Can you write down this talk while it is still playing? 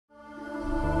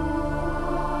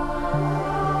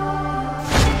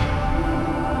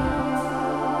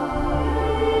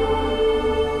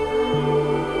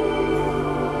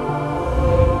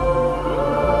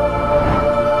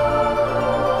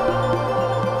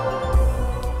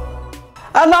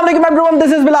अस्सलाम वालेकुम everyone,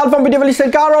 this is Bilal from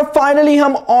VideoWaliSarkar और फाइनली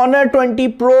हम Honor 20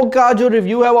 Pro का जो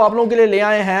रिव्यू है वो आप लोगों के लिए ले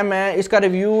आए हैं। मैं इसका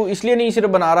रिव्यू इसलिए नहीं सिर्फ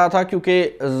बना रहा था क्योंकि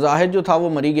जाहिद जो था वो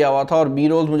मरी गया हुआ था और बी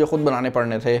रोल्स मुझे खुद बनाने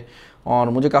पड़ने थे और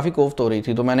मुझे काफ़ी कोफ्त हो रही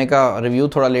थी, तो मैंने कहा रिव्यू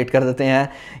थोड़ा लेट कर देते हैं।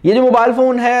 ये जो मोबाइल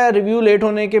फ़ोन है, रिव्यू लेट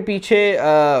होने के पीछे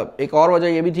एक और वजह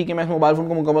ये भी थी कि मैं इस मोबाइल फ़ोन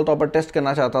को मुकम्मल तौर पर टेस्ट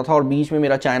करना चाहता था और बीच में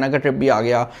मेरा चाइना का ट्रिप भी आ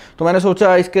गया, तो मैंने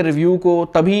सोचा इसके रिव्यू को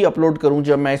तभी अपलोड करूं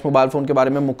जब मैं इस मोबाइल फ़ोन के बारे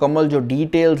में मुकम्मल जो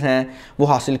डिटेल्स हैं वो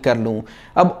हासिल कर लूँ।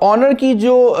 अब ऑनर की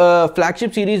जो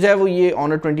फ्लैगशिप सीरीज़ है वो ये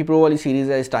Honor 20 Pro वाली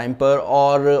सीरीज़ है इस टाइम पर,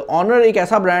 और ऑनर एक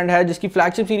ऐसा ब्रांड है जिसकी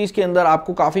फ्लैगशिप सीरीज़ के अंदर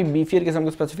आपको काफ़ी बीफियर किस्म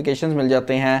के स्पेसिफिकेशंस मिल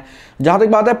जाते हैं। जहाँ तक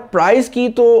बात है प्राइस की,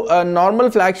 तो नॉर्मल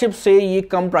फ्लैगशिप से ये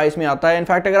कम प्राइस में आता है।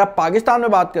 इनफैक्ट अगर आप पाकिस्तान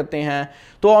में बात करते हैं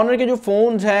तो ऑनर के जो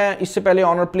फ़ोन्स हैं, इससे पहले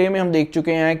ऑनर प्ले में हम देख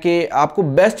चुके हैं कि आपको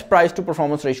best price to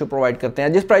performance ratio provide करते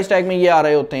हैं। जिस प्राइस टैग में ये आ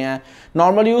रहे होते हैं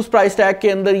नॉर्मली उस प्राइस टैग के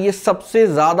अंदर ये सबसे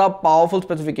ज़्यादा पावरफुल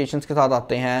स्पेसिफिकेशंस के साथ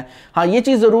आते हैं। हाँ, ये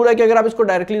चीज़ ज़रूर है कि अगर आप इसको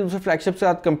डायरेक्टली दूसरे फ्लैगशिप के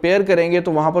साथ कंपेयर करेंगे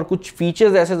तो वहाँ पर कुछ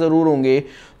फीचर्स ऐसे ज़रूर होंगे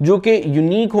जो कि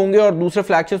यूनिक होंगे और दूसरे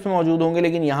फ्लैगशिप्स में मौजूद होंगे,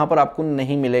 लेकिन यहाँ पर आपको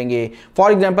नहीं मिलेंगे।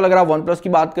 फॉर एग्जाम्पल अगर आप OnePlus की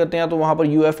बात करते हैं तो वहाँ पर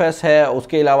UFS है,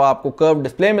 उसके अलावा आपको कर्व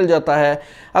डिस्प्ले मिल जाता है।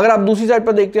 अगर आप दूसरी साइड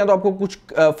पर देखते हैं तो आपको कुछ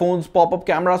फ़ोन्स पॉपअप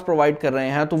कैमरास प्रोवाइड कर रहे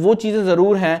हैं, तो वो चीज़ें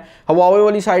ज़रूर हैं। Huawei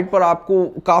वाली साइड पर आपको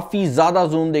काफ़ी ज़्यादा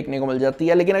जूम देखने को मिल जाती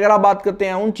है, लेकिन अगर आप बात करते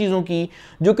हैं उन चीज़ों की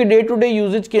जो कि डे टू डे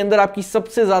यूजेज के अंदर आपकी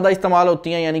सबसे ज़्यादा इस्तेमाल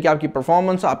होती हैं, यानी कि आपकी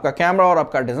परफॉर्मेंस, आपका कैमरा और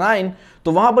आपका डिज़ाइन,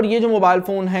 तो वहाँ पर ये जो मोबाइल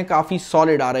फ़ोन हैं काफ़ी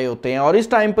सॉलिड आ रहे होते हैं। और इस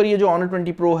टाइम पर ये जो Honor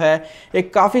 20 Pro है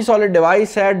एक काफ़ी सॉलिड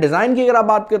डिवाइस है। डिज़ाइन की अगर आप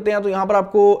बात करते हैं तो यहाँ पर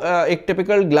आपको एक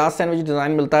टिपिकल ग्लास सैंडविच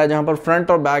डिज़ाइन मिलता है जहाँ पर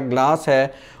फ्रंट और बैक ग्लास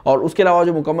है और उसके अलावा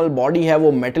जो मुकम्मल बॉडी है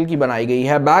वो मेटल की बनाई गई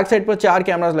है। बैक साइड पर 4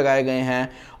 कैमरास लगाए गए हैं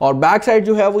और बैक साइड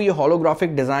जो है वो ये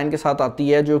होलोग्राफिक डिज़ाइन के साथ आती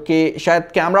है, जो कि शायद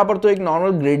कैमरा पर तो एक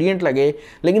नॉर्मल ग्रेडियंट लगे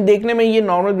लेकिन देखने में ये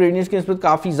नॉर्मल ग्रेडियंट्स की निस्बत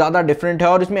काफ़ी ज़्यादा डिफरेंट है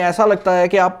और इसमें ऐसा लगता है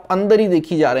कि आप अंदर ही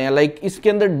देखी जा रहे हैं। लाइक इसके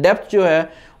अंदर डेप्थ जो है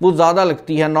वो ज़्यादा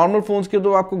लगती है। नॉर्मल फ़ोन्स के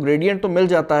तो आपको ग्रेडियंट तो मिल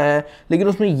जाता है लेकिन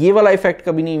उसमें ये वाला इफेक्ट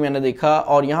कभी नहीं मैंने देखा।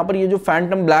 और यहाँ पर ये जो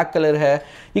फैंटम ब्लैक कलर है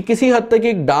ये किसी हद तक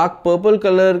एक डार्क पर्पल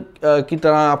कलर की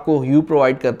तरह आपको ह्यू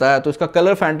प्रोवाइड करता है, तो इसका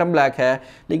कलर फैंटम ब्लैक है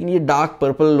लेकिन ये डार्क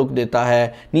पर्पल लुक देता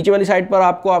है। नीचे वाली साइड पर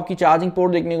आपको आपकी चार्जिंग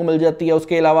पोर्ट देखने को मिल जाती है।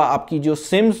 उसके अलावा आपकी जो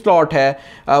सिम स्लॉट है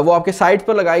वो आपके साइड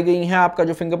पर लगाई गई हैं। आपका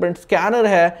जो फिंगरप्रिंट स्कैनर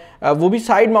है वो भी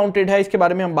साइड माउंटेड है, इसके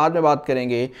बारे में हम बाद में बात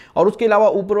करेंगे। और उसके अलावा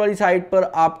ऊपर वाली साइड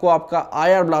पर आपको आपका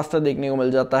IR ब्लास्टर देखने को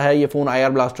मिल जाता है। ये फ़ोन IR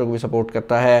ब्लास्टर को भी सपोर्ट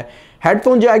करता है।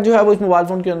 हेडफोन जैक जो है वो इस मोबाइल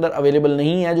फ़ोन के अंदर अवेलेबल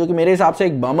नहीं है, जो कि मेरे हिसाब से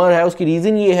एक बमर है। उसकी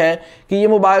रीज़न ये है कि ये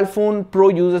मोबाइल फ़ोन प्रो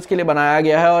यूज़र्स के लिए बनाया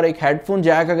गया है और एक हेडफोन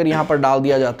जैक अगर यहाँ पर डाल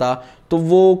दिया जाता तो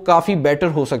वो काफ़ी बेटर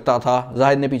हो सकता था।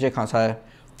 जाहिद ने पीछे खांसा है।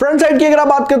 फ्रंट साइड की अगर आप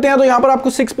बात करते हैं तो यहाँ पर आपको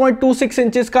 6.26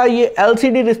 इंचेस का ये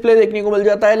LCD डिस्प्ले देखने को मिल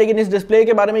जाता है, लेकिन इस डिस्प्ले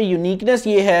के बारे में यूनिकनेस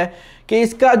ये है कि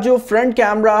इसका जो फ्रंट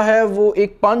कैमरा है वो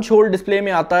एक पंच होल डिस्प्ले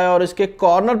में आता है और इसके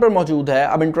कॉर्नर पर मौजूद है।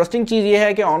 अब इंटरेस्टिंग चीज़ ये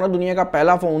है कि ऑनर दुनिया का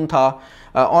पहला फ़ोन था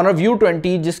Honor View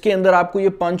 20 जिसके अंदर आपको ये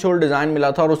पंच होल डिज़ाइन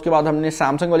मिला था और उसके बाद हमने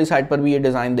सैमसंग वाली साइड पर भी ये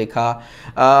डिज़ाइन देखा।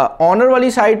 ऑनर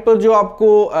वाली साइड पर जो आपको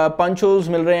पंच होल्स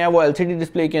मिल रहे हैं वो LCD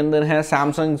डिस्प्ले के अंदर हैं।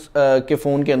 सैमसंग के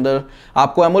फ़ोन के अंदर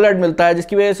आपको AMOLED मिलता है,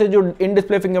 जिसकी वजह से जो इन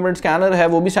डिस्प्ले फिंगरप्रिंट स्कैनर है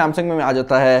वो भी सैमसंग में आ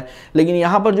जाता है, लेकिन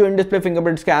यहाँ पर जो इन डिस्प्ले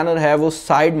फिंगरप्रिंट स्कैनर है वो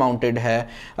साइड माउंटेड है।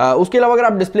 उसके अलावा अगर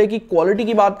आप डिस्प्ले की क्वालिटी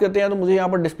की बात करते हैं तो मुझे यहाँ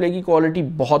पर डिस्प्ले की क्वालिटी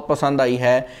बहुत पसंद आई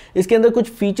है। इसके अंदर कुछ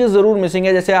फीचर्स ज़रूर मिसिंग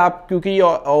है, जैसे आप क्योंकि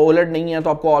ये OLED नहीं है तो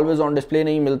आपको ऑलवेज ऑन डिस्प्ले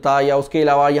नहीं मिलता, या उसके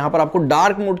अलावा यहाँ पर आपको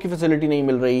डार्क मोड की फैसिलिटी नहीं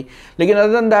मिल रही। लेकिन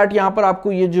अदर देन दैट यहाँ पर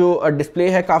आपको ये जो डिस्प्ले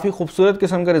है काफ़ी खूबसूरत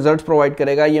किस्म का रिजल्ट प्रोवाइड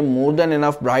करेगा। ये मोर देन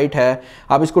इनफ ब्राइट है,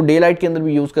 आप इसको डे लाइट के अंदर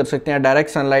भी यूज़ कर सकते हैं, डायरेक्ट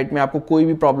सनलाइट में आपको कोई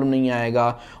भी प्रॉब्लम नहीं आएगा।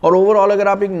 और ओवरऑल अगर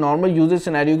आप एक नॉर्मल यूजर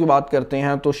सिनेरियो की बात करते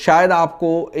हैं तो शायद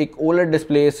आपको एक OLED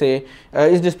डिस्प्ले से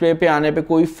इस डिस्प्ले पे आने पे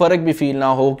कोई फ़र्क भी फील ना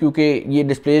हो, क्योंकि ये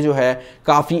डिस्प्ले जो है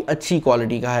काफ़ी अच्छी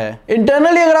क्वालिटी का है।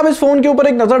 इंटरनली अगर आप इस फ़ोन के ऊपर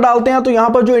एक नज़र डालते हैं तो यहाँ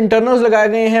पर जो इंटरनल्स लगाए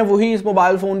गए हैं वही इस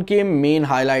मोबाइल फ़ोन के मेन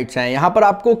हाइलाइट्स हैं। यहाँ पर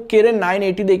आपको Kirin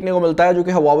 980 देखने को मिलता है, जो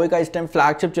कि Huawei का इस टाइम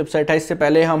फ्लैगशिप चिपसेट है। इससे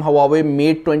पहले हम Huawei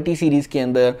Mate 20 सीरीज़ के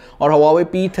अंदर और Huawei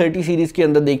P30 सीरीज़ के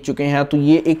अंदर देख चुके हैं, तो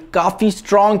ये एक काफ़ी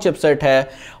स्ट्रॉन्ग चिपसेट है।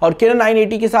 और Kirin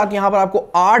 980 के साथ यहाँ पर आपको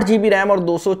 8 GB रैम और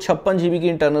 256 GB की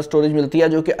इंटरनल स्टोरेज मिलती है,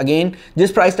 जो कि अगेन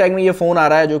जिस प्राइस टैग में ये फ़ोन आ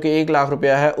रहा है जो कि 1 लाख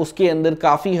रुपया है उसके अंदर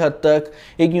काफ़ी हद तक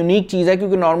एक यूनिक चीज़ है,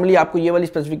 क्योंकि नॉर्मली आपको ये वाली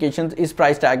स्पेसिफिकेशंस इस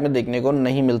प्राइस टैग में देखने को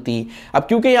नहीं मिलती। अब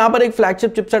क्योंकि यहाँ पर एक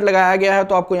फ्लैगशिप चिपसेट लगाया गया है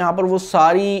तो आपको यहाँ पर वो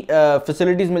सारी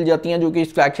फैसिलिटीज़ मिल जाती हैं जो कि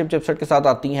इस फ्लैगशिप चिपसेट के साथ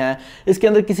आती हैं। इसके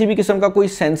अंदर किसी भी किस्म का कोई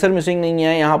सेंसर मिसिंग नहीं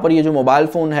है। यहाँ पर ये जो मोबाइल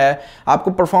फ़ोन है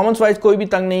आपको परफॉर्मेंस वाइज कोई भी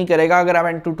तंग नहीं करेगा। अगर आप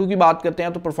Antutu की बात करते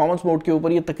हैं तो परफॉर्मेंस मोड के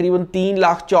ऊपर ये तकरीबन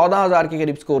 3,14,000 के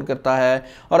करीब स्कोर करता है,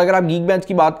 और अगर आप Geekbench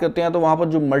की बात करते हैं तो वहाँ पर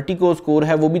जो मल्टी कोर स्कोर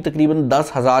है वो भी तकरीबन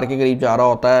 10,000 1000 के करीब जा रहा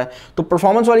होता है, तो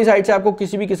परफॉर्मेंस वाली साइड से आपको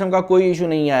किसी भी किस्म का कोई इशू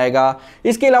नहीं आएगा।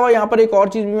 इसके अलावा यहाँ पर एक और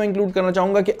चीज़ भी मैं इंक्लूड करना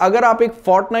चाहूँगा कि अगर आप एक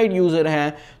फोर्टनाइट यूज़र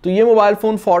हैं तो ये मोबाइल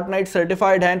फ़ोन फोर्टनाइट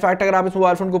सर्टिफाइड है। इनफैक्ट अगर आप इस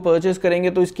मोबाइल फ़ोन को परचेज करेंगे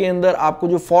तो इसके अंदर आपको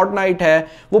जो फोर्टनाइट है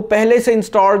वो पहले से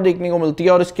इंस्टॉल देखने को मिलती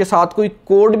है और इसके साथ कोई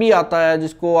कोड भी आता है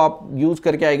जिसको आप यूज़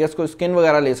करके आई गेस को स्किन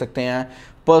वगैरह ले सकते हैं।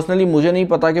 पर्सनली मुझे नहीं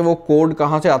पता कि वो कोड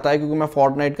कहाँ से आता है क्योंकि मैं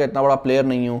फोर्टनाइट का इतना बड़ा प्लेयर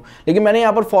नहीं हूँ, लेकिन मैंने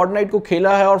यहाँ पर फोर्टनाइट को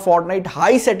खेला है और फोर्टनाइट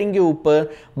हाई सेटिंग के ऊपर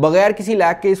बगैर किसी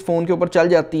लैग के इस फ़ोन के ऊपर चल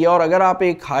जाती है। और अगर आप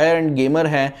एक हायर एंड गेमर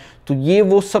हैं तो ये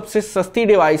वो सबसे सस्ती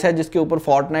डिवाइस है जिसके ऊपर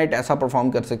फोर्टनाइट ऐसा परफॉर्म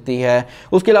कर सकती है।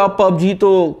 उसके अलावा पबजी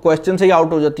तो क्वेश्चन से ही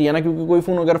आउट हो जाती है ना, क्योंकि कोई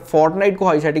फ़ोन अगर फोर्टनाइट को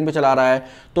हाई सेटिंग पे चला रहा है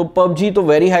तो पबजी तो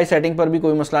वेरी हाई सेटिंग पर भी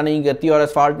कोई मसला नहीं करती और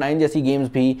एसफॉल्ट 9 जैसी गेम्स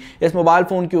भी इस मोबाइल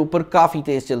फ़ोन के ऊपर काफ़ी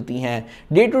तेज़ चलती हैं।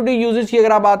 डे टू डे यूजेज की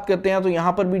अगर आप बात करते हैं तो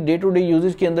यहाँ पर भी डे टू डे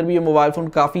यूजेज के अंदर भी ये मोबाइल फ़ोन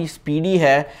काफ़ी स्पीडी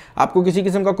है, आपको किसी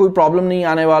किस्म का कोई प्रॉब्लम नहीं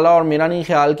आने वाला। और मेरा नहीं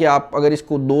ख्याल कि आप अगर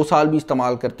इसको 2 साल भी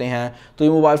इस्तेमाल करते हैं तो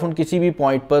ये मोबाइल फ़ोन किसी भी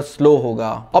पॉइंट पर स्लो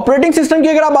होगा। ऑपरेटिंग सिस्टम की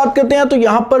अगर आप बात करते हैं तो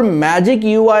यहाँ पर मैजिक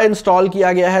यूआई इंस्टॉल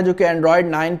किया गया है जो कि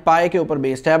एंड्रॉइड 9 पाई के ऊपर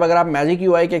बेस्ड है। अब अगर आप मैजिक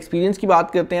यूआई के एक्सपीरियंस की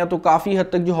बात करते हैं तो काफ़ी हद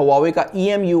तक जो हुआवे का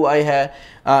EMUI है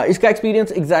इसका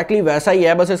एक्सपीरियंस एग्जैक्टली वैसा ही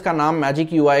है, बस इसका नाम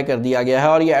मैजिक यूआई कर दिया गया है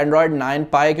और ये एंड्रॉइड 9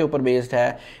 पाई के ऊपर बेस्ड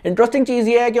है। इंटरेस्टिंग चीज़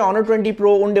ये है कि Honor 20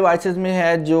 Pro उन डिवाइसेस में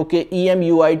है जो कि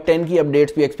EMUI 10 की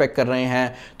अपडेट्स भी एक्सपेक्ट कर रहे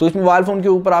हैं, तो इस मोबाइल फ़ोन के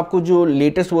ऊपर आपको जो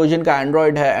लेटेस्ट वर्जन का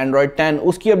एंड्रॉइड है एंड्रॉइड 10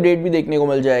 उसकी अपडेट भी देखने को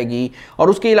मिल जाएगी। और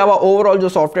उसके अलावा ओवरऑल जो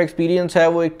सॉफ्टवेयर एक्सपीरियंस है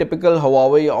वो एक टिपिकल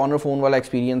हुआवे या Honor फ़ोन वाला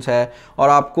एक्सपीरियंस है। और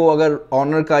आपको अगर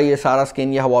Honor का ये सारा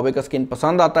स्किन या हुआवे का स्किन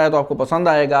पसंद आता है तो आपको पसंद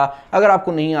आएगा, अगर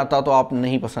आपको नहीं आता तो आप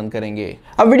नहीं पसंद करेंगे।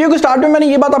 अब वीडियो के स्टार्ट में मैंने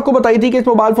ये बात आपको बताई थी कि इस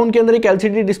मोबाइल फोन के अंदर एक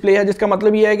LCD डिस्प्ले है, जिसका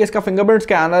मतलब ये है कि इसका फिंगरप्रिंट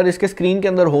स्कैनर इसके स्क्रीन के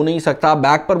अंदर हो नहीं सकता,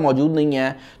 बैक पर मौजूद नहीं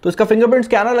है। तो इसका फिंगरप्रिंट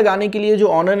स्कैनर लगाने के लिए जो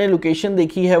Honor ने लोकेशन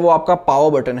देखी है वो आपका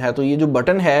पावर बटन है। तो ये जो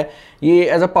बटन है ये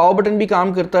एज अ पावर बटन भी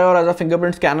काम करता है और एज अ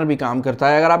फिंगरप्रिंट स्कैनर भी काम करता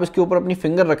है। अगर आप इसके ऊपर अपनी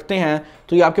फिंगर रखते हैं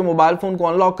तो ये आपके मोबाइल फ़ोन को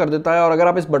अनलॉक कर देता है और अगर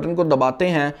आप इस बटन को दबाते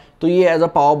हैं तो ये एज अ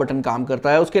पावर बटन काम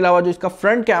करता है। उसके अलावा जो इसका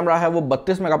फ्रंट कैमरा है वो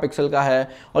 32 मेगापिक्सल का है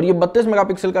और ये 32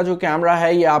 मेगापिक्सल का जो कैमरा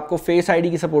है ये आपको फेस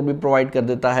आईडी की सपोर्ट भी प्रोवाइड कर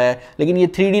देता है, लेकिन ये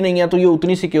 3D नहीं है तो ये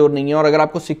उतनी सिक्योर नहीं है। और अगर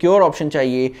आपको सिक्योर ऑप्शन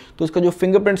चाहिए तो इसका जो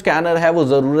फिंगरप्रिंट स्कैनर है वो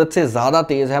ज़रूरत से ज़्यादा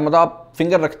तेज़ है, मतलब आप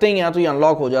फिंगर रखते ही हैं तो ये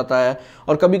अनलॉक हो जाता है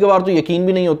और कभी कभार तो यकीन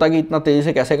भी नहीं होता कि इतना तेज़ी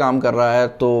से कैसे काम कर रहा है।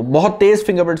 तो बहुत तेज़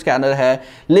फिंगरप्रिंट स्कैनर है,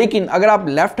 लेकिन अगर आप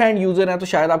लेफ्ट हैंड यूज़र हैं तो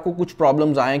शायद आपको कुछ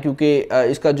प्रॉब्लम्स आएँ क्योंकि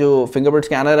इसका जो फिंगरप्रिंट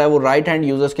स्कैनर है वो राइट हैंड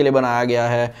यूज़र्स के लिए बनाया गया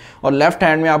है और लेफ्ट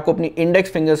हैंड में आपको अपनी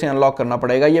इंडेक्स फिंगर से अनलॉक करना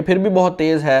पड़ेगा। ये फिर भी बहुत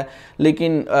तेज़ है,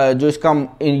 लेकिन जो इसका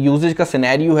यूजेज का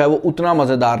सिनेरियो है वो उतना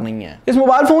मज़ेदार नहीं है। इस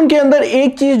मोबाइल फ़ोन के अंदर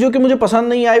एक चीज़ जो कि मुझे पसंद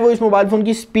नहीं आई वो इस मोबाइल फ़ोन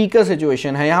की स्पीकर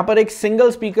सिचुएशन है। यहाँ पर एक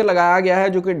सिंगल स्पीकर लगाया गया है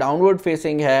जो कि डाउनवर्ड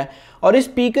फेसिंग है और इस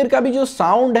स्पीकर का भी जो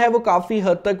साउंड है वो काफ़ी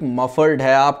हद तक मफल्ड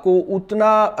है, आपको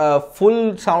उतना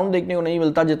फुल साउंड देखने को नहीं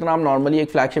मिलता जितना आप नॉर्मली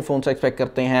एक फ्लैगशिप फ़ोन से एक्सपेक्ट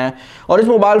करते हैं। और इस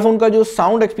मोबाइल फ़ोन का जो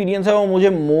साउंड एक्सपीरियंस है वो मुझे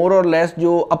मोर और लेस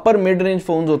जो अपर मिड रेंज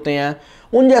फ़ोन्स होते हैं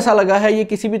उन जैसा लगा है। ये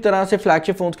किसी भी तरह से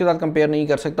फ्लैगशिप फ़ोन्स के साथ कंपेयर नहीं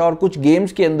कर सकता और कुछ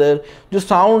गेम्स के अंदर जो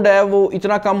साउंड है वो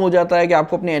इतना कम हो जाता है कि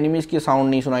आपको अपने एनिमीज़ की साउंड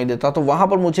नहीं सुनाई देता। तो वहाँ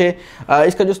पर मुझे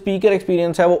इसका जो स्पीकर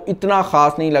एक्सपीरियंस है वो इतना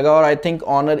ख़ास नहीं लगा और आई थिंक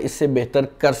Honor इससे बेहतर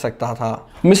कर सकता था।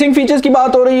 मिसिंग फीचर्स की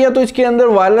बात हो रही है तो इसके अंदर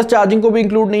वायरलेस चार्जिंग को भी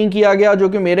इंक्लूड नहीं किया गया, जो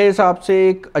कि मेरे हिसाब से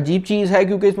एक अजीब चीज़ है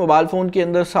क्योंकि इस मोबाइल फ़ोन के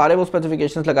अंदर सारे वो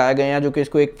स्पेसिफिकेशंस लगाए गए हैं जो कि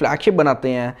इसको एक फ्लैगशिप बनाते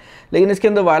हैं, लेकिन इसके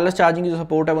अंदर वायरलेस चार्जिंग की जो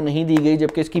सपोर्ट है वो नहीं दी गई,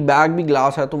 जबकि इसकी बैग भी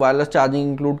ग्लास है। तो वायरलेस चार्जिंग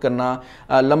इंक्लूड करना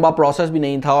लंबा प्रोसेस भी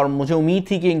नहीं था और मुझे उम्मीद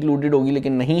थी कि इंक्लूडेड होगी,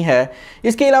 लेकिन नहीं है।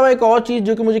 इसके अलावा एक और चीज़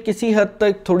जो कि मुझे किसी हद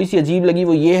तक थोड़ी सी अजीब लगी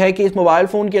वो ये है कि इस मोबाइल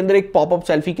फ़ोन के अंदर एक पॉपअप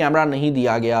सेल्फी कैमरा नहीं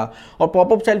दिया गया और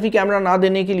पॉपअप सेल्फी कैमरा ना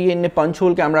देने के लिए इनने पंच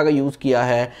होल कैमरा का यूज़ किया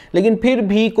है, लेकिन फिर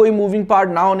भी कोई मूविंग पार्ट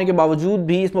ना होने के बावजूद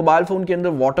भी इस मोबाइल फ़ोन के अंदर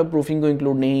वाटर प्रूफिंग को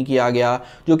इंक्लूड नहीं किया गया,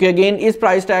 जो कि अगेन इस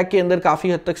प्राइस टैग के अंदर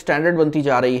काफ़ी हद तक स्टैंडर्ड बनती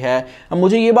जा रही है। अब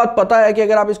मुझे ये बात पता है कि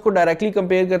अगर आप इसको डायरेक्टली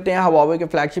कंपेयर करते हैं हुआवे के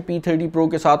फ्लैगशिप P30 Pro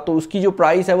के साथ तो उसकी जो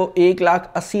प्राइस है वो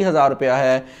 1,80,000 रुपया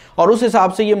है और उस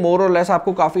हिसाब से ये मोर और लेस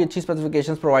आपको काफ़ी अच्छी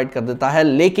स्पेसिफिकेशंस प्रोवाइड कर देता है,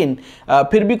 लेकिन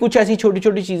फिर भी कुछ ऐसी छोटी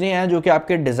छोटी चीज़ें हैं जो कि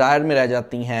आपके डिज़ायर में रह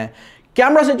जाती हैं।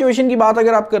 कैमरा सिचुएशन की बात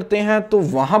अगर आप करते हैं तो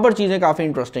वहाँ पर चीज़ें काफ़ी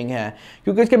इंटरेस्टिंग हैं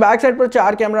क्योंकि इसके बैक साइड पर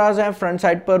 4 कैमराज हैं, फ्रंट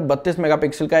साइड पर 32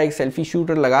 मेगापिक्सल का एक सेल्फी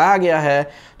शूटर लगाया गया है।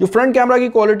 जो फ्रंट कैमरा की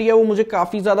क्वालिटी है वो मुझे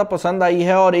काफ़ी ज़्यादा पसंद आई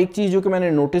है और एक चीज़ जो कि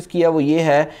मैंने नोटिस किया वो ये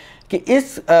है कि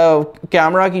इस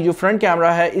कैमरा की जो फ्रंट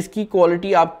कैमरा है इसकी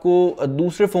क्वालिटी आपको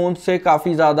दूसरे फ़ोन से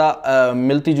काफ़ी ज़्यादा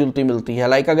मिलती जुलती मिलती है।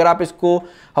 लाइक अगर आप इसको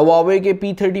हुआवे के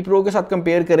P30 Pro के साथ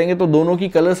कंपेयर करेंगे तो दोनों की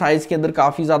कलर साइज़ के अंदर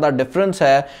काफ़ी ज़्यादा डिफरेंस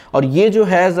है और ये जो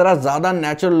है ज़रा ज़्यादा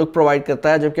नेचुरल लुक प्रोवाइड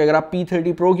करता है, जबकि अगर आप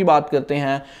P30 Pro की बात करते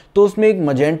हैं तो उसमें एक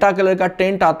मजेंटा कलर का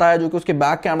टेंट आता है जो कि उसके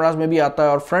बैक कैमरास में भी आता है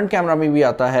और फ्रंट कैमरा में भी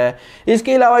आता है।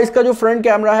 इसके अलावा इसका जो फ्रंट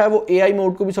कैमरा है वो AI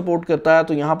मोड को भी सपोर्ट करता है,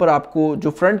 तो यहाँ पर आपको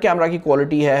जो फ्रंट कैमरा की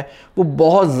क्वालिटी है वो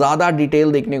बहुत ज़्यादा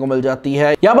डिटेल देखने को मिल जाती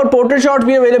है। यहाँ पर पोर्ट्रेट शॉट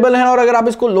भी अवेलेबल हैं और अगर आप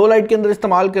इसको लो लाइट के अंदर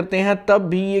इस्तेमाल करते हैं तब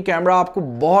भी ये कैमरा आपको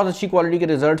बहुत अच्छी क्वालिटी के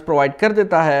रिजल्ट्स प्रोवाइड कर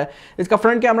देता है। इसका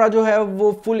फ्रंट कैमरा जो है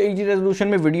वो फुल HD रेजोल्यूशन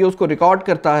में वीडियोस को रिकॉर्ड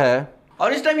करता है।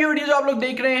 और इस टाइम ये वीडियो जो आप लोग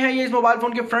देख रहे हैं ये इस मोबाइल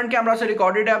फोन के फ्रंट कैमरा से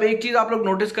रिकॉर्डेड है। अब एक चीज आप लोग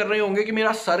नोटिस कर रहे होंगे कि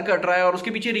मेरा सर कट रहा है और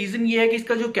उसके पीछे रीजन ये है कि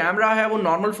इसका जो कैमरा है वो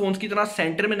नॉर्मल फोन्स की तरह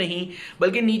सेंटर में नहीं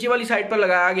बल्कि नीचे वाली साइड पर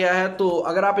लगाया गया है। तो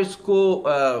अगर आप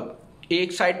इसको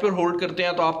एक साइड पर होल्ड करते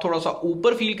हैं तो आप थोड़ा सा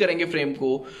ऊपर फील करेंगे फ्रेम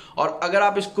को, और अगर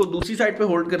आप इसको दूसरी साइड पे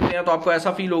होल्ड करते हैं तो आपको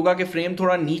ऐसा फील होगा कि फ्रेम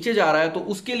थोड़ा नीचे जा रहा है। तो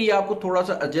उसके लिए आपको थोड़ा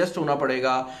सा एडजस्ट होना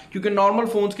पड़ेगा क्योंकि नॉर्मल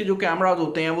फोन्स के जो कैमरास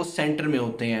होते हैं वो सेंटर में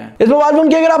होते हैं। इस मोबाइल फोन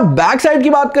की अगर आप बैक साइड की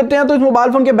बात करते हैं तो इस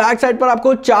मोबाइल फोन के बैक साइड पर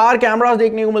आपको 4 कैमरास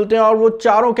देखने को मिलते हैं और वो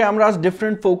चारों कैमरास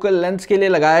डिफरेंट फोकल लेंथ के लिए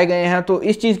लगाए गए हैं। तो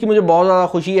इस चीज की मुझे बहुत ज्यादा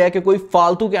खुशी है कि कोई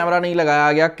फालतू कैमरा नहीं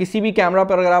लगाया गया। किसी भी कैमरा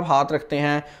पर अगर आप हाथ रखते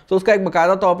हैं तो उसका एक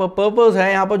बाकायदा तौर पर पर्पस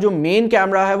है। यहाँ पर जो मेन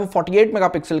कैमरा है वो 48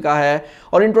 मेगापिक्सल का है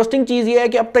और इंटरेस्टिंग चीज ये है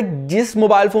कि अब तक जिस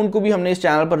मोबाइल फोन को भी हमने इस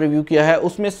चैनल पर रिव्यू किया है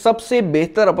उसमें सबसे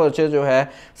बेहतर अपर्चर जो है,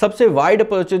 सबसे वाइड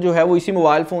अपर्चर जो है वो इसी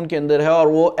मोबाइल फोन के अंदर है और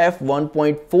वो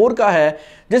f1.4 का है,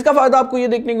 जिसका फायदा आपको ये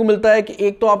देखने को मिलता है कि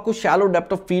एक तो आपको शैलो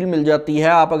डेप्थ ऑफ फील्ड मिल जाती है।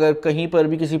 आप अगर कहीं पर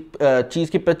भी किसी चीज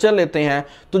की पिक्चर लेते हैं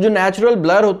तो जो नेचुरल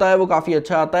ब्लर होता है वो काफी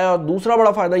अच्छा आता है। और दूसरा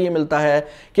बड़ा फायदा ये मिलता है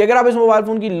कि अगर आप इस मोबाइल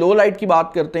फोन की लो लाइट की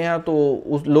बात करते हैं तो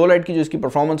उस लो लाइट की जो इसकी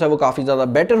परफॉर्मेंस है वो काफी ज्यादा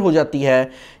बेटर हो जाती है।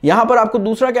 यहाँ पर आपको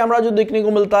दूसरा कैमरा जो देखने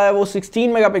को मिलता है वो 16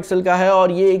 मेगापिक्सल का है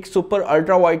और ये एक सुपर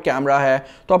अल्ट्रा वाइड कैमरा है,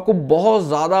 तो आपको बहुत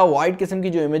ज्यादा वाइड किस्म की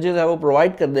जो इमेजेस है वो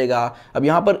प्रोवाइड कर देगा। अब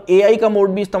यहाँ पर AI का मोड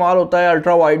भी इस्तेमाल होता है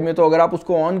अल्ट्रा वाइड में, तो अगर आप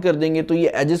उसको ऑन कर देंगे तो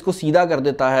ये एजेस को सीधा कर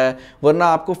देता है, वरना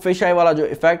आपको फिश आई वाला जो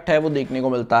इफेक्ट है वो देखने को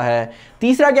मिलता है।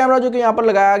 तीसरा कैमरा जो कि यहाँ पर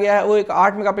लगाया गया है वो एक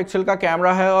 8 मेगापिक्सल का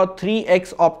कैमरा है और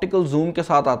 3x ऑप्टिकल जूम के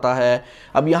साथ आता है।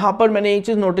 अब यहाँ पर मैंने एक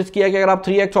चीज नोटिस किया कि अगर आप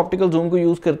 3x ऑप्टिकल जूम को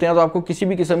यूज करते हैं तो आपको किसी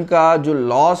भी किस्म का जो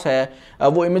लॉस है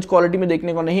वो इमेज क्वालिटी में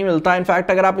देखने को नहीं मिलता।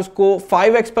 इनफैक्ट अगर आप इसको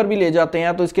 5x पर भी ले जाते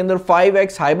हैं तो इसके अंदर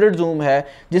 5x हाइब्रिड जूम है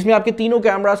जिसमें आपके तीनों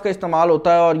कैमरास का इस्तेमाल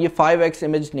होता है और ये 5x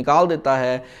इमेज निकाल देता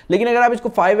है। लेकिन अगर आप इसको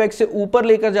 5x से ऊपर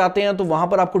लेकर जाते हैं तो वहां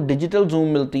पर आपको डिजिटल जूम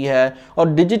मिलती है और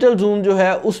डिजिटल जूम जो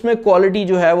है उसमें क्वालिटी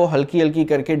जो है वो हल्की हल्की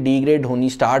करके डिग्रेड होनी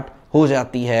स्टार्ट हो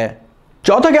जाती है।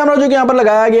 चौथा कैमरा जो कि यहाँ पर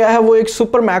लगाया गया है वो एक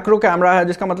सुपर मैक्रो कैमरा है,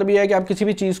 जिसका मतलब ये है कि आप किसी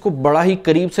भी चीज़ को बड़ा ही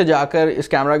करीब से जाकर इस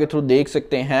कैमरा के थ्रू देख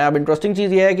सकते हैं। अब इंटरेस्टिंग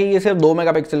चीज़ ये है कि ये सिर्फ 2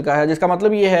 मेगापिक्सल का है, जिसका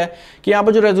मतलब ये है कि यहाँ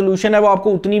पर जो रेजोल्यूशन है वो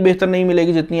आपको उतनी बेहतर नहीं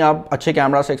मिलेगी जितनी आप अच्छे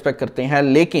कैमरा से एक्सपेक्ट करते हैं,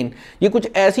 लेकिन ये कुछ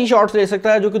ऐसी शॉट्स ले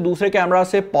सकता है जो कि दूसरे कैमरा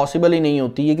से पॉसिबल ही नहीं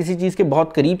होती। ये किसी चीज़ के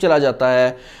बहुत करीब चला जाता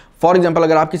है। फॉर एग्जाम्पल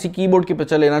अगर आप किसी कीबोर्ड की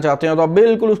पिक्चर लेना चाहते हैं तो आप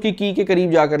बिल्कुल उसकी की के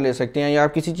करीब जाकर ले सकते हैं, या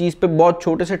आप किसी चीज़ पे बहुत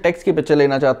छोटे से टेक्स्ट की पिक्चर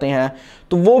लेना चाहते हैं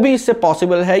तो वो भी इससे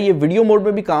पॉसिबल है। ये वीडियो मोड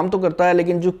में भी काम तो करता है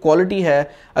लेकिन जो क्वालिटी है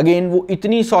अगेन वो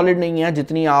इतनी सॉलिड नहीं है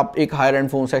जितनी आप एक हायर एंड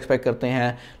फोन से एक्सपेक्ट करते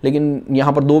हैं। लेकिन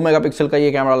यहाँ पर 2 मेगापिक्सल का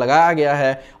ये कैमरा लगाया गया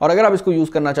है और अगर आप इसको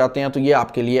यूज़ करना चाहते हैं तो ये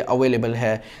आपके लिए अवेलेबल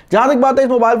है। जहाँ तक बात है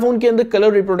इस मोबाइल फ़ोन के अंदर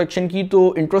कलर रिप्रोडक्शन की,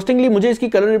 तो इंटरेस्टिंगली मुझे इसकी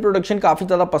कलर रिप्रोडक्शन काफ़ी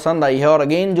ज़्यादा पसंद आई है। और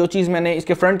अगेन जो चीज़ मैंने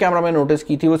इसके फ्रंट कैमरा में नोटिस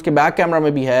की थी वो इसके बैक कैमरा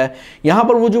में भी है। यहाँ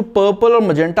पर वो जो पर्पल और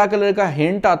मजेंटा कलर का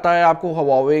हिंट आता है आपको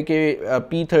हवावे के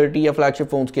P30 या फ्लैगशिप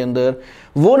फोन्स के अंदर,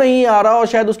 वो नहीं आ रहा। और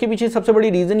शायद उसके पीछे सबसे बड़ी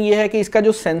रीजन ये है कि इसका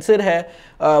जो सेंसर है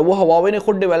वो हवावे ने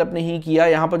खुद डेवलप नहीं किया।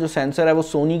 यहाँ पर जो सेंसर है वो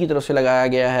सोनी की तरफ से लगाया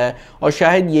गया है और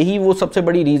शायद यही वो सबसे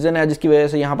बड़ी रीजन है जिसकी वजह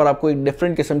से यहाँ पर आपको एक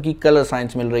डिफरेंट किस्म की कलर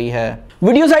साइंस मिल रही है।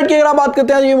 वीडियो साइड की अगर आप बात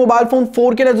करते हैं तो ये मोबाइल फोन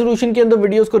 4K रेजोल्यूशन के अंदर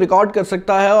वीडियोस को रिकॉर्ड कर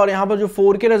सकता है और यहाँ पर जो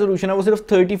 4K रेजोल्यूशन है वो सिर्फ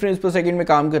 30 फ्रेम्स पर सेकंड में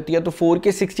काम करती है। तो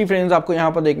 4K 60 फ्रेम्स आपको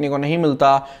यहाँ पर देखने को नहीं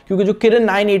मिलता क्योंकि जो किरण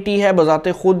 980 है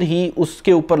बजाते खुद ही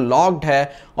उसके ऊपर लॉक्ड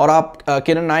है और आप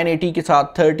किरण 980 के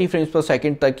साथ 30 फ्रेम्स पर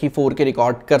सेकंड तक ही 4K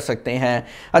रिकॉर्ड कर सकते हैं।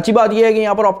 अच्छी बात यह है कि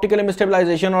यहाँ पर ऑप्टिकल इमेज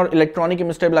स्टेबलाइजेशन और इलेक्ट्रॉनिक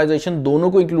इमेज स्टेबलाइजेशन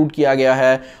दोनों को इंक्लूड किया गया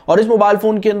है और इस मोबाइल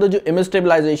फोन के अंदर जो इमेज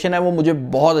स्टेबलाइजेशन है वो मुझे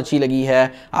बहुत अच्छी लगी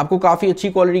है। आपको काफी अच्छी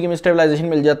क्वालिटी की इमेज स्टेबलाइजेशन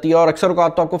मिल जाती है और अक्सर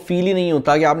औकात तो आपको फील ही नहीं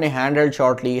होता कि आपने हैंड हेल्ड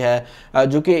शॉट ली है,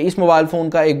 जो कि इस मोबाइल फोन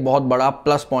का एक बहुत बड़ा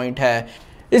प्लस पॉइंट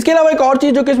है। इसके अलावा एक और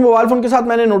चीज़ जो कि इस मोबाइल फ़ोन के साथ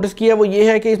मैंने नोटिस किया वो ये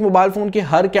है कि इस मोबाइल फ़ोन के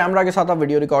हर कैमरा के साथ आप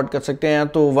वीडियो रिकॉर्ड कर सकते हैं।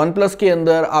 तो OnePlus के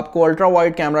अंदर आपको अल्ट्रा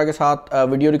वाइड कैमरा के साथ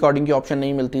वीडियो रिकॉर्डिंग की ऑप्शन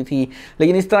नहीं मिलती थी,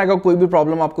 लेकिन इस तरह का कोई भी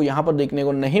प्रॉब्लम आपको यहाँ पर देखने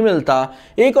को नहीं मिलता।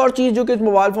 एक और चीज़ जो कि इस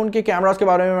मोबाइल फ़ोन के कैमरास के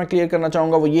बारे में मैं क्लियर करना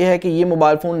चाहूँगा वो ये है कि ये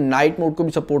मोबाइल फ़ोन नाइट मोड को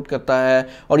भी सपोर्ट करता है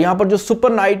और यहाँ पर जो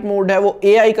सुपर नाइट मोड है वो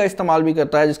AI का इस्तेमाल भी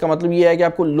करता है, जिसका मतलब ये है कि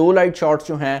आपको लो लाइट शॉट्स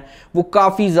जो हैं वो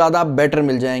काफ़ी ज़्यादा बेटर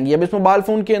मिल जाएंगी। अब इस मोबाइल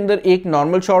फ़ोन के अंदर एक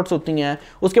नॉर्मल शॉट्स होती हैं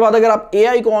उसके बाद अगर आप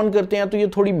AI को ऑन करते हैं तो ये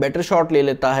थोड़ी बेटर शॉट ले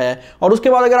लेता है, और उसके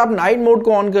बाद अगर आप नाइट मोड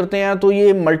को ऑन करते हैं तो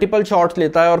ये मल्टीपल शॉट्स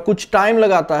लेता है और कुछ टाइम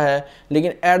लगाता है,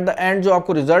 लेकिन एट द एंड जो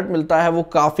आपको रिजल्ट मिलता है वो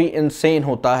काफी इंसेन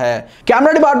होता है।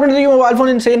 कैमरा डिपार्टमेंट ये मोबाइल फोन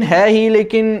इंसेन है ही,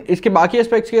 लेकिन इसके बाकी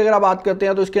एस्पेक्ट्स की अगर आप बात करते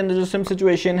हैं तो इसके अंदर जो सिम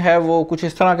सिचुएशन है वो कुछ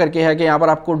इस तरह करके है कि यहाँ पर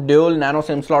आपको ड्यूल नैनो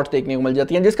सिम स्लॉट्स देखने को मिल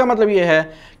जाती हैं, जिसका मतलब ये है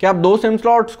कि आप 2 सिम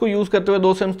स्लॉट्स को यूज करते हुए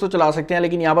 2 सिम्स तो चला सकते हैं,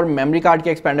 लेकिन यहाँ पर मेमोरी कार्ड की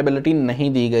एक्सपेंडेबिलिटी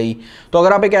नहीं दी गई। तो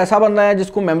अगर आप एक ऐसा बंदा है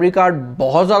जिसको मेमोरी कार्ड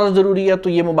बहुत ज़्यादा ज़रूरी है तो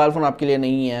ये मोबाइल फ़ोन आपके लिए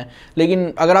नहीं है।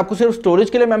 लेकिन अगर आपको सिर्फ स्टोरेज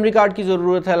के लिए मेमोरी कार्ड की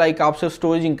ज़रूरत है, लाइक आप सिर्फ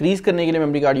स्टोरेज इंक्रीज करने के लिए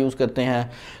मेमोरी कार्ड यूज़ करते हैं,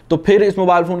 तो फिर इस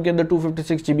मोबाइल फ़ोन के अंदर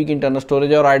 256 GB की इंटरनल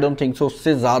स्टोरेज है, और आई डोंट थिंक सो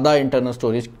उससे ज़्यादा इंटरनल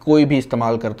स्टोरेज कोई भी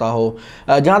इस्तेमाल करता हो।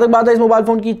 जहाँ तक बात है इस मोबाइल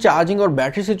फ़ोन की चार्जिंग और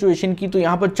बैटरी सिचुएशन की, तो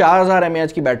यहाँ पर 4000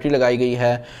 mAh की बैटरी लगाई गई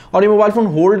है, और ये मोबाइल फ़ोन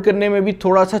होल्ड करने में भी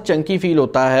थोड़ा सा चंकी फील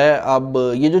होता है। अब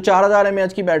ये जो 4000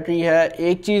 mAh की बैटरी है,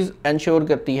 एक चीज़ इंश्योर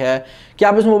करती है कि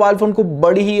आप इस मोबाइल फ़ोन को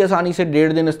बड़ी ही आसानी से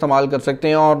 1.5 दिन इस्तेमाल कर सकते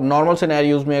हैं, और नॉर्मल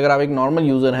सिनेरियोज़ में अगर आप एक नॉर्मल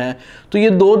यूज़र हैं तो ये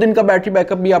 2 दिन का बैटरी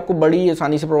बैकअप भी आपको बड़ी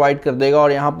आसानी से प्रोवाइड कर देगा।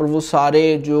 और यहाँ पर वो सारे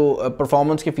जो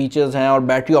परफॉर्मेंस के फीचर्स हैं और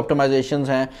बैटरी ऑप्टिमाइजेशंस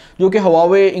हैं जो कि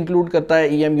Huawei इंक्लूड करता है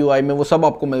EMUI में, वो सब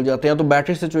आपको मिल जाते हैं। तो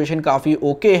बैटरी सिचुएशन काफ़ी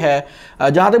ओके है।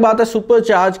 जहाँ तक बात है सुपर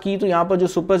चार्ज की, तो यहाँ पर जो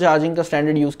सुपर चार्जिंग का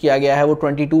स्टैंडर्ड यूज़ किया गया है वो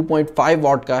 22.5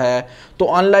 वाट का है। तो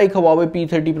अनलाइक Huawei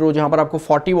P30 Pro जहाँ पर आपको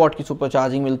 40 वाट की सुपर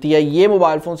चार्जिंग मिलती है, ये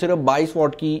मोबाइल फ़ोन सिर्फ 22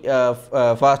 वाट की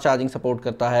फास्ट चार्जिंग सपोर्ट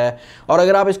करता है। और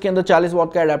अगर आप इसके अंदर 40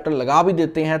 वाट का अडेप्टर लगा भी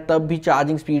देते हैं तब भी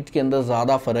चार्जिंग स्पीड के अंदर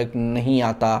ज़्यादा फर्क नहीं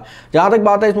आता। जहाँ तक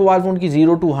बात है इस मोबाइल फ़ोन की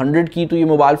 0 to 100 की, तो ये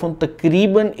मोबाइल फ़ोन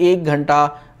तकरीबन 1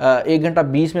 घंटा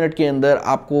 20 मिनट के अंदर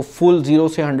आपको फुल 0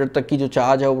 से 100 तक की जो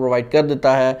चार्ज है वो प्रोवाइड कर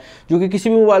देता है, जो कि किसी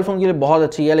भी मोबाइल फ़ोन के लिए बहुत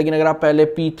अच्छी है। लेकिन अगर आप पहले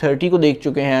P30 को देख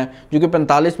चुके हैं जो कि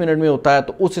 45 मिनट में होता है,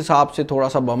 तो उस हिसाब से थोड़ा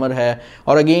सा बमर है।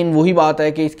 और अगेन वही बात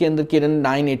है कि इसके अंदर किरण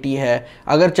 980 है,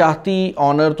 अगर चाहती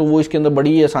ऑनर तो वो इसके अंदर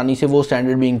बड़ी आसानी से वो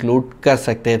स्टैंडर्ड भी इंक्लूड कर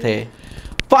सकते थे।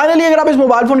 फाइनली अगर आप इस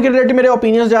मोबाइल फ़ोन के रिलेटेड मेरे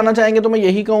ओपिनियंस जानना चाहेंगे तो मैं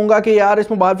यही कहूँगा कि यार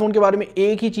इस मोबाइल फ़ोन के बारे में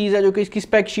एक ही चीज़ है जो कि इसकी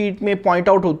स्पेक शीट में पॉइंट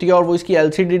आउट होती है, और वो इसकी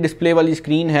LCD डिस्प्ले वाली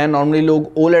स्क्रीन है। नॉर्मली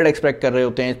लोग OLED एक्सपेक्ट कर रहे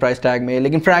होते हैं इस प्राइस टैग में,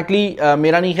 लेकिन फ्रैंकली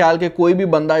मेरा नहीं ख्याल कि कोई भी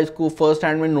बंदा इसको फर्स्ट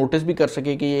हैंड में नोटिस भी कर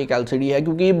सके कि ये एक LCD है,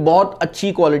 क्योंकि ये बहुत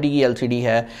अच्छी क्वालिटी की LCD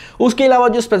है। उसके अलावा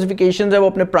जो स्पेसिफिकेशन है वो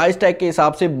अपने प्राइस टैग के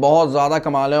हिसाब से बहुत ज़्यादा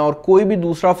कमाल है, और कोई भी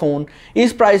दूसरा फ़ोन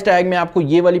इस प्राइस टैग में आपको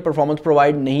ये वाली परफॉर्मेंस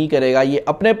प्रोवाइड नहीं करेगा। ये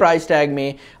अपने प्राइस टैग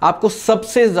में आपको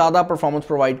सबसे ज़्यादा परफॉर्मेंस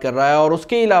प्रोवाइड कर रहा है। और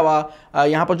उसके अलावा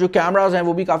यहाँ पर जो कैमरास हैं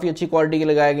वो भी काफ़ी अच्छी क्वालिटी के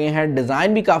लगाए गए हैं,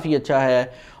 डिज़ाइन भी काफ़ी अच्छा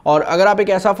है। और अगर आप एक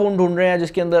ऐसा फ़ोन ढूंढ रहे हैं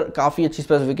जिसके अंदर काफ़ी अच्छी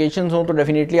स्पेसिफिकेशंस हों तो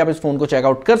डेफिनेटली आप इस फ़ोन को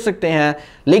चेकआउट कर सकते हैं।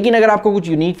 लेकिन अगर आपको कुछ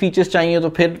यूनिक फीचर्स चाहिए तो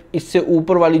फिर इससे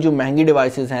ऊपर वाली जो महंगी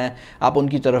डिवाइसेस हैं आप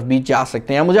उनकी तरफ भी जा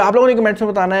सकते हैं। मुझे आप लोगों ने कमेंट्स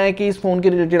में बताना है कि इस फ़ोन के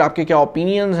रिलेटेड आपके क्या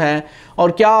ओपिनियंस हैं,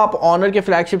 और क्या आप ऑनर के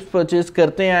फ्लैगशिप्स परचेज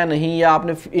करते हैं या नहीं, या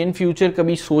आपने इन फ्यूचर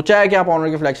कभी सोचा है कि आप ऑनर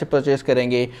के फ्लैगशिप परचेज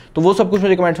करेंगे, तो वो सब कुछ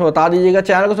मुझे कमेंट्स में बता दीजिएगा।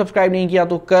 चैनल को सब्सक्राइब नहीं किया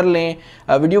तो कर लें,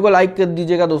 वीडियो को लाइक कर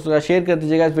दीजिएगा, दोस्तों का शेयर कर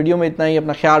दीजिएगा। इस वीडियो में इतना ही,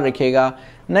 अपना ख्याल रखिएगा।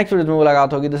 नेक्स्ट वीडियो में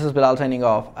मुलाकात होगी। This is Bilal signing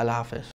off. अल्लाह हाफिज़।